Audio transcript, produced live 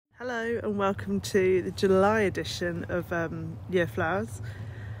Hello and welcome to the July edition of Year Flowers.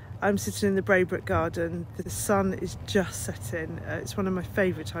 I'm sitting in the Braybrook garden. The sun is just setting. It's one of my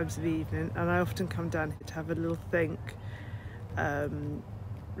favourite times of the evening, and I often come down here to have a little think,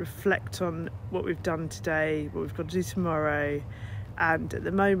 reflect on what we've done today, what we've got to do tomorrow, and at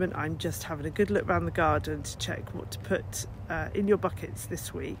the moment I'm just having a good look around the garden to check what to put in your buckets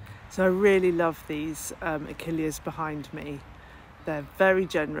this week. So I really love these Achilles behind me. They're very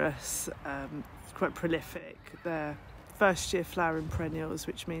generous, quite prolific. They're first year flowering perennials,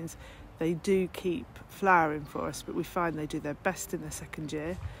 which means they do keep flowering for us, but we find they do their best in their second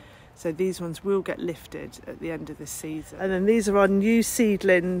year. So these ones will get lifted at the end of this season. And then these are our new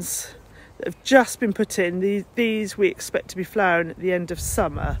seedlings that have just been put in. These we expect to be flowering at the end of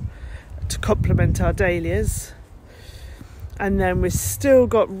summer to complement our dahlias. And then we've still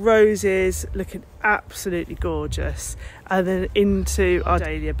got roses looking absolutely gorgeous, and then into our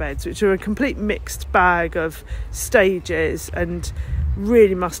dahlia beds, which are a complete mixed bag of stages, and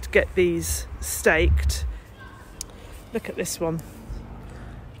really must get these staked. Look at this one.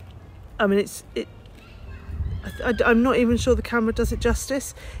 I mean, I'm not even sure the camera does it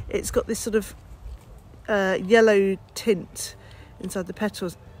justice. It's got this sort of yellow tint inside the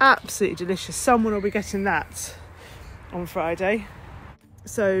petals. Absolutely delicious. Someone will be getting that on Friday.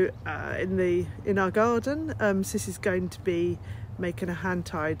 So in our garden, Cissy's going to be making a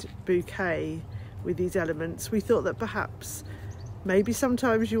hand-tied bouquet with these elements. We thought that perhaps maybe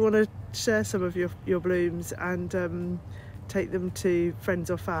sometimes you want to share some of your blooms and take them to friends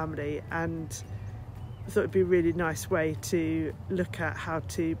or family, and I thought it'd be a really nice way to look at how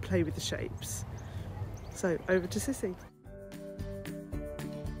to play with the shapes. So over to Cissy.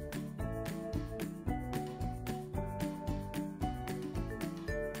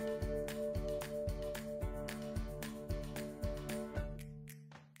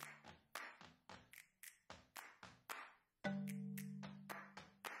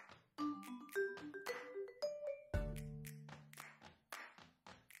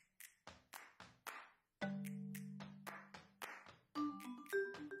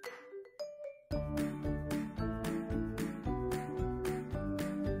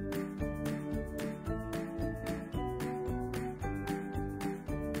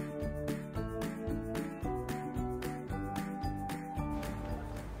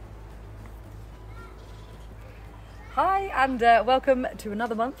 Hi and welcome to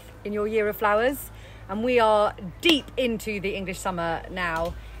another month in your Year of Flowers, and we are deep into the English summer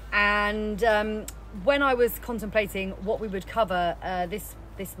now, and when I was contemplating what we would cover this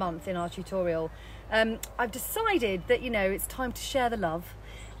month in our tutorial, I've decided that, you know, it's time to share the love,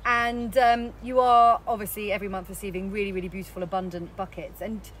 and you are obviously every month receiving really beautiful abundant buckets,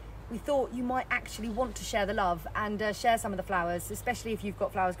 and we thought you might actually want to share the love and share some of the flowers, especially if you've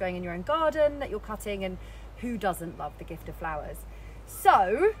got flowers growing in your own garden that you're cutting, and who doesn't love the gift of flowers?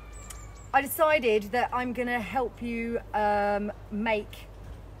 So I decided that I'm gonna help you make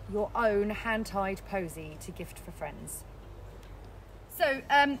your own hand-tied posy to gift for friends. So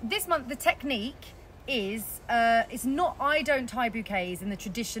this month the technique is, it's not, I don't tie bouquets in the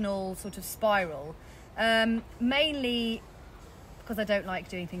traditional sort of spiral, mainly because I don't like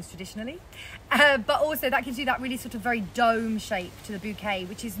doing things traditionally, but also that gives you that really sort of very dome shape to the bouquet,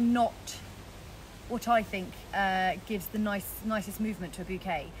 which is not what I think gives the nicest movement to a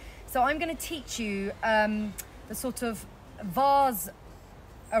bouquet. So I'm going to teach you the sort of vase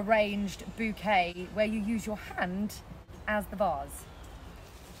arranged bouquet where you use your hand as the vase.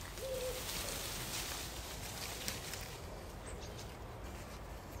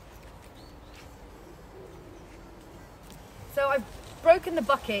 So I've broken the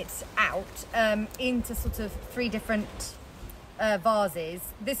bucket out into sort of 3 different vases.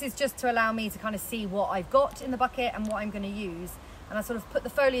 This is just to allow me to kind of see what I've got in the bucket and what I'm going to use, and I sort of put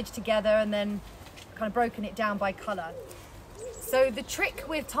the foliage together and then kind of broken it down by colour. So the trick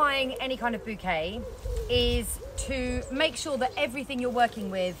with tying any kind of bouquet is to make sure that everything you're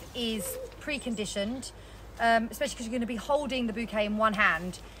working with is preconditioned, especially because you're going to be holding the bouquet in one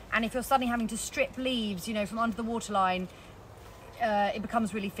hand, and if you're suddenly having to strip leaves, you know, from under the waterline, it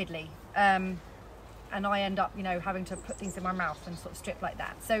becomes really fiddly. And I end up, you know, having to put things in my mouth and sort of strip like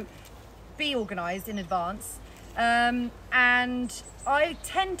that. So be organised in advance. And I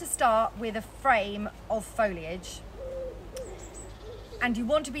tend to start with a frame of foliage. And you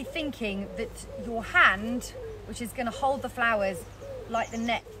want to be thinking that your hand, which is going to hold the flowers like the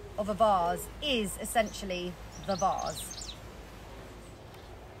neck of a vase, is essentially the vase.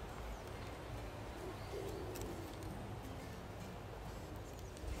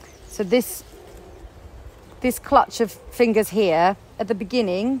 So this clutch of fingers here at the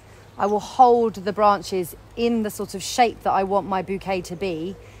beginning I will hold the branches in the sort of shape that I want my bouquet to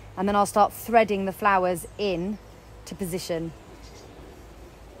be, and then I'll start threading the flowers in to position.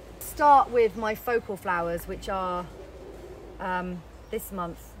 Start with my focal flowers, which are this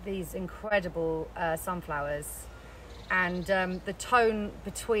month these incredible sunflowers, and the tone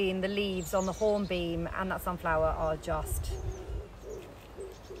between the leaves on the hornbeam and that sunflower are just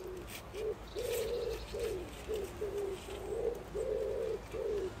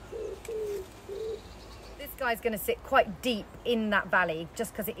guy's going to sit quite deep in that valley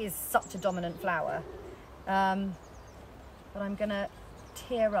just because it is such a dominant flower, but I'm going to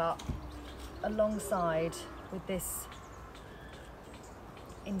tear up alongside with this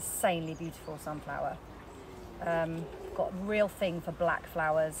insanely beautiful sunflower. Got a real thing for black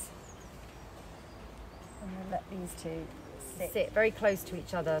flowers. I'm going to let these two sit very close to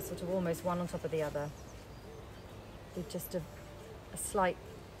each other, sort of almost one on top of the other, with just a slight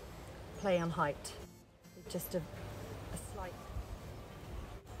play on height. Just a slight.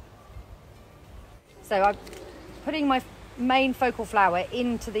 So I'm putting my main focal flower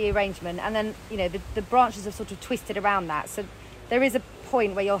into the arrangement, and then, you know, the branches have sort of twisted around that. So there is a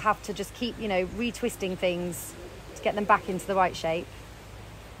point where you'll have to just keep, you know, retwisting things to get them back into the right shape.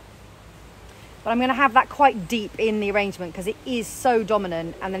 But I'm going to have that quite deep in the arrangement because it is so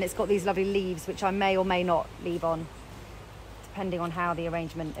dominant, and then it's got these lovely leaves which I may or may not leave on, depending on how the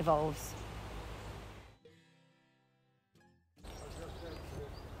arrangement evolves.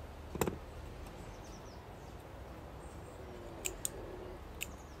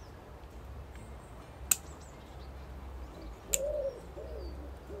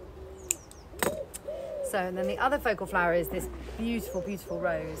 So, and then the other focal flower is this beautiful, beautiful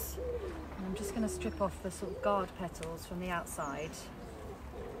rose. And I'm just going to strip off the sort of guard petals from the outside,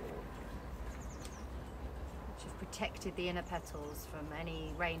 which have protected the inner petals from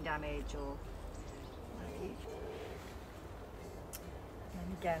any rain damage or what have you.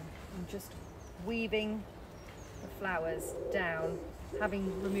 And again, I'm just weaving the flowers down,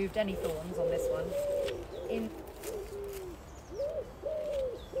 having removed any thorns on this one, in.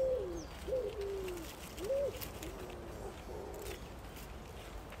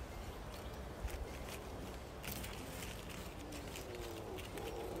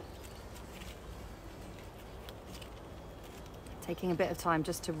 Taking a bit of time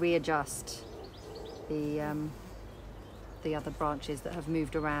just to readjust the other branches that have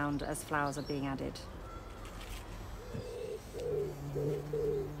moved around as flowers are being added.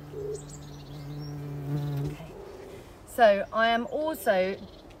 Okay. So I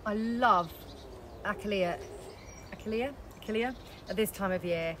love Achillea at this time of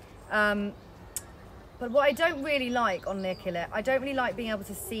year. But what I don't really like on the Achillea, I don't really like being able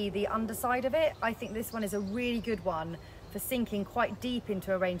to see the underside of it. I think this one is a really good one for sinking quite deep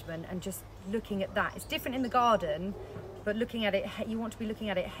into arrangement and just looking at that. It's different in the garden, but looking at it, you want to be looking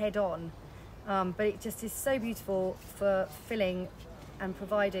at it head on. But it just is so beautiful for filling and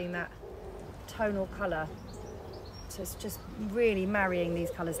providing that tonal colour. So it's just really marrying these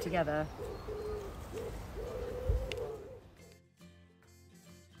colours together.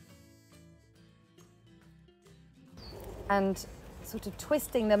 And sort of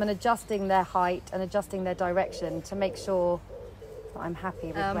twisting them and adjusting their height and adjusting their direction to make sure that I'm happy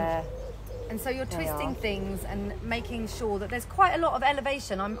with where. And so you're twisting things and making sure that there's quite a lot of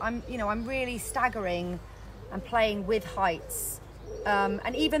elevation. I'm really staggering and playing with heights.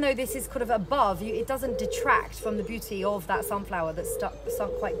 And even though this is kind of above you, it doesn't detract from the beauty of that sunflower that's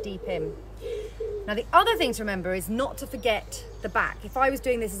sunk quite deep in. Now the other thing to remember is not to forget the back. If I was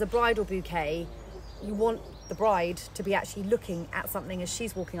doing this as a bridal bouquet, you want the bride to be actually looking at something as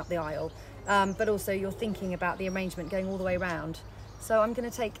she's walking up the aisle, but also you're thinking about the arrangement going all the way around. So I'm going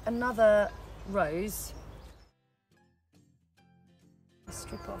to take another rose,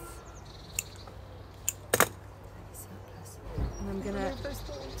 strip off, and I'm going to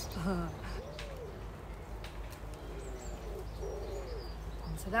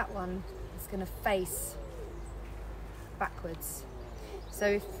so that one is going to face backwards. So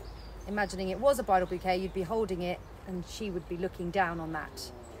if imagining it was a bridal bouquet, you'd be holding it and she would be looking down on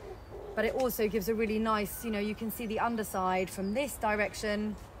that. But it also gives a really nice, you can see the underside from this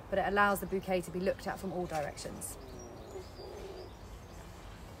direction, but it allows the bouquet to be looked at from all directions.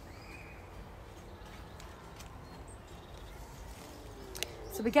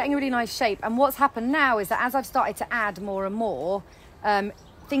 So we're getting a really nice shape. And what's happened now is that as I've started to add more and more,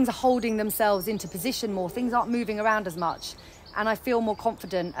 things are holding themselves into position more. Things aren't moving around as much. And I feel more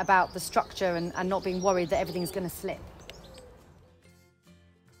confident about the structure and not being worried that everything's going to slip.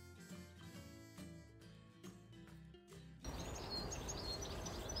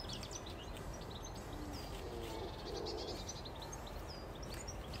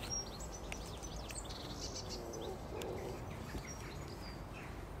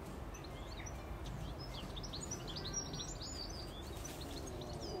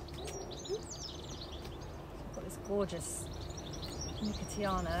 gorgeous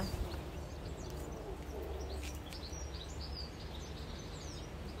Nicotiana.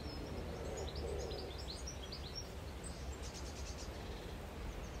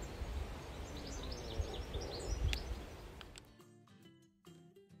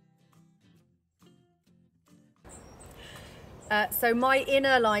 So my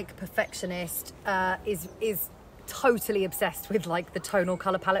inner like perfectionist is totally obsessed with like the tonal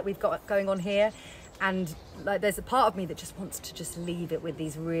color palette we've got going on here, and like there's a part of me that just wants to just leave it with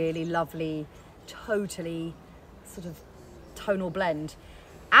these really lovely, totally sort of tonal blend.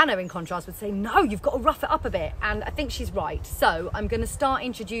 Anna, in contrast, would say, no, you've got to rough it up a bit, and I think she's right. So I'm going to start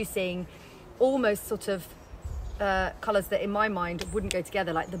introducing almost sort of colours that in my mind wouldn't go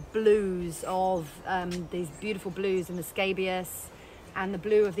together, like the blues of these beautiful blues in the scabious, and the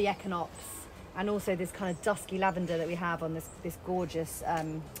blue of the echinops, and also this kind of dusky lavender that we have on this gorgeous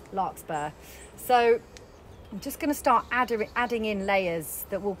larkspur. So I'm just going to start adding in layers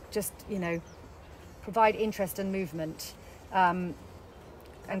that will just, you know, provide interest and movement. And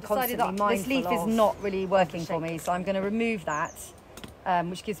constantly mindful. This leaf is not really working for me, so I'm going to remove that,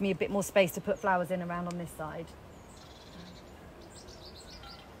 which gives me a bit more space to put flowers in around on this side.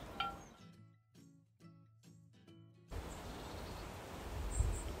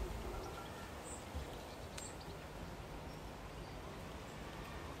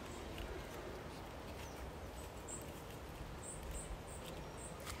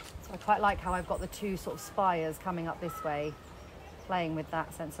 I quite like how I've got the two sort of spires coming up this way, playing with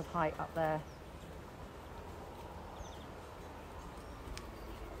that sense of height up there.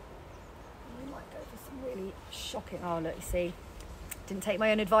 We might go for some really shocking... Oh, look, you see, didn't take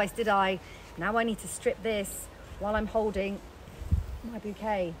my own advice, did I? Now I need to strip this while I'm holding my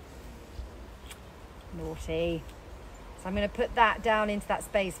bouquet. Naughty. So I'm going to put that down into that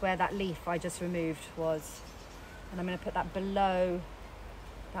space where that leaf I just removed was, and I'm going to put that below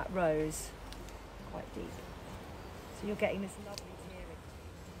that rose, quite deep. So you're getting this lovely tiering.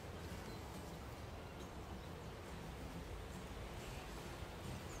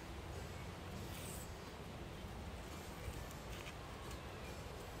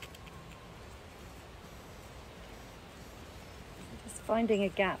 Just finding a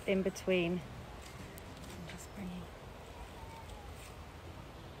gap in between. I'm just bringing.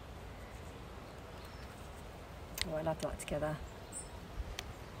 Oh, I love that together.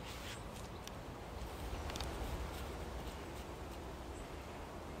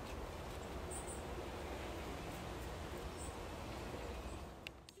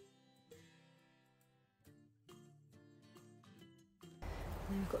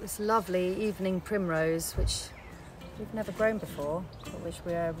 We've got this lovely evening primrose, which we've never grown before, but which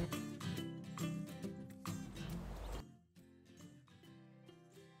we're...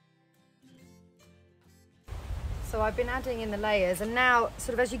 So I've been adding in the layers, and now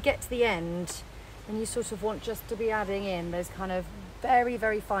sort of as you get to the end, and you sort of want just to be adding in those kind of very,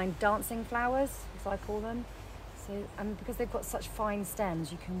 very fine dancing flowers, as I call them. So, and because they've got such fine stems,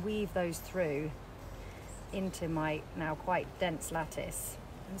 you can weave those through into my now quite dense lattice.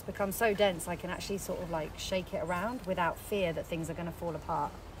 And it's become so dense I can actually sort of like shake it around without fear that things are going to fall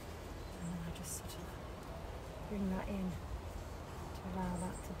apart. And then I just sort of bring that in to allow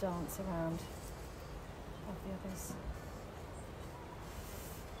that to dance around of the others.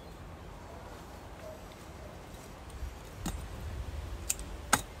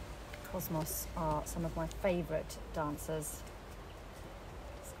 Cosmos are some of my favourite dancers.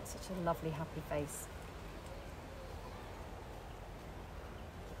 It's got such a lovely happy face.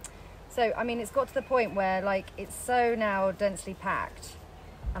 So, I mean, it's got to the point where, like, it's so now densely packed,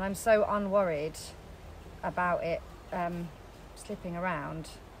 and I'm so unworried about it slipping around.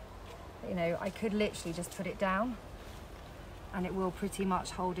 You know, I could literally just put it down, and it will pretty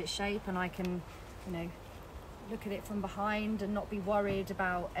much hold its shape, and I can, you know, look at it from behind and not be worried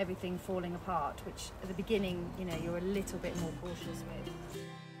about everything falling apart, which at the beginning, you know, you're a little bit more cautious with.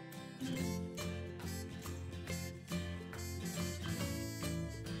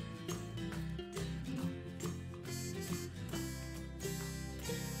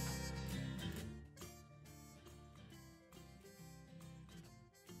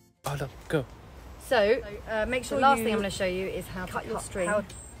 Go. So make sure the last thing I'm going to show you is how to cut your string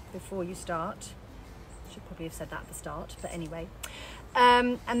before you start. Should probably have said that at the start, but anyway.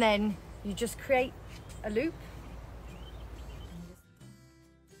 And then you just create a loop.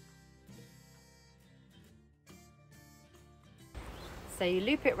 So you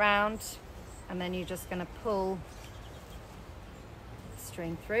loop it round, and then you're just going to pull the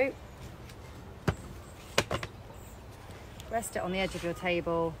string through. Rest it on the edge of your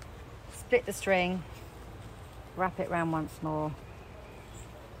table. Split the string, wrap it round once more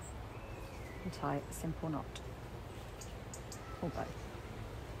and tie a simple knot, or both.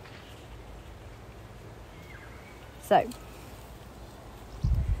 So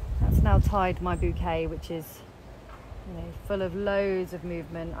that's now tied my bouquet, which is, you know, full of loads of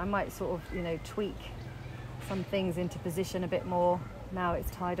movement. I might sort of, you know, tweak some things into position a bit more now it's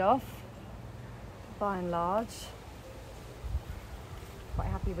tied off. By and large, quite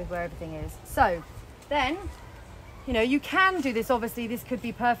happy with where everything is. So then, you know, you can do this. Obviously this could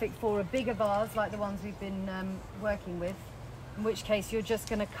be perfect for a bigger vase like the ones we've been working with, in which case you're just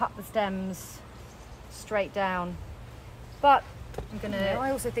going to cut the stems straight down. But I'm going to, I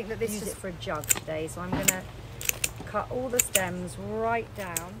also think that this use it for a jug today, so I'm going to cut all the stems right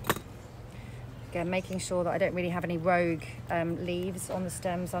down. Again, making sure that I don't really have any rogue leaves on the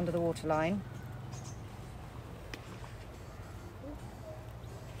stems under the waterline.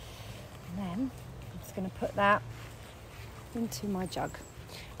 And then I'm just going to put that into my jug.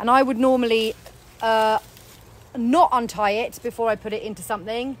 And I would normally not untie it before I put it into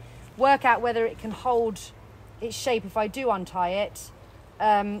something, work out whether it can hold its shape if I do untie it,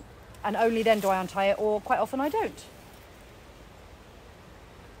 and only then do I untie it, or quite often I don't.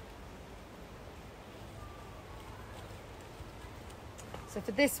 So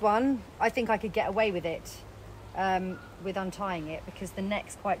for this one, I think I could get away with it, with untying it, because the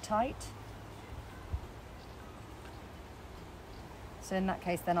neck's quite tight. So in that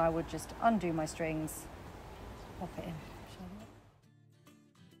case, then I would just undo my strings, pop it in.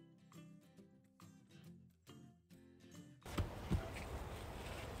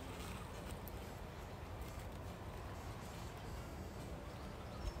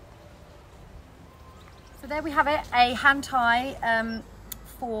 So there we have it, a hand tie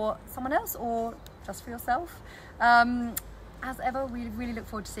for someone else or just for yourself. As ever, we really look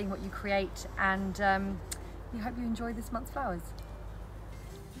forward to seeing what you create, and we hope you enjoy this month's flowers.